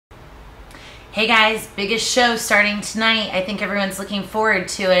Hey guys, biggest show starting tonight. I think everyone's looking forward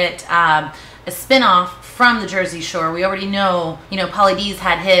to it. A spin-off from the Jersey Shore. We already know, Pauly D's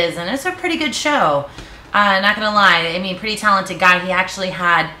had his, and it's a pretty good show. Not gonna lie, I mean, pretty talented guy. He actually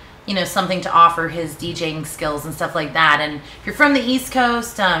had, something to offer, his DJing skills and stuff like that. And if you're from the East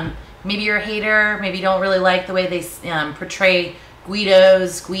Coast, maybe you're a hater, maybe you don't really like the way they portray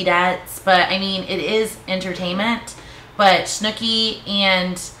Guidettes, but I mean, it is entertainment. But Snooki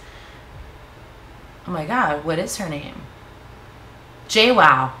and, oh my God, what is her name?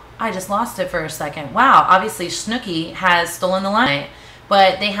 Jwow. I just lost it for a second. Wow, obviously Snooki has stolen the line.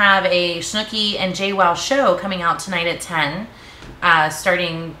 But they have a Snooki and Jwow show coming out tonight at 10,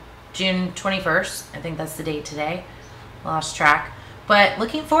 starting June 21st. I think that's the date today. Lost track. But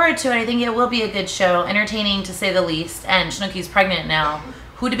looking forward to it. I think it will be a good show. Entertaining to say the least. And Snooki's pregnant now.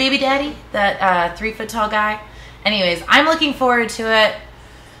 Who the baby daddy? That 3-foot-tall guy? Anyways, I'm looking forward to it.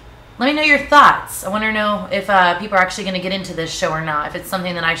 Let me know your thoughts. I want to know if people are actually going to get into this show or not. If it's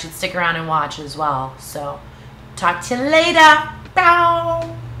something that I should stick around and watch as well. So, talk to you later. Bow.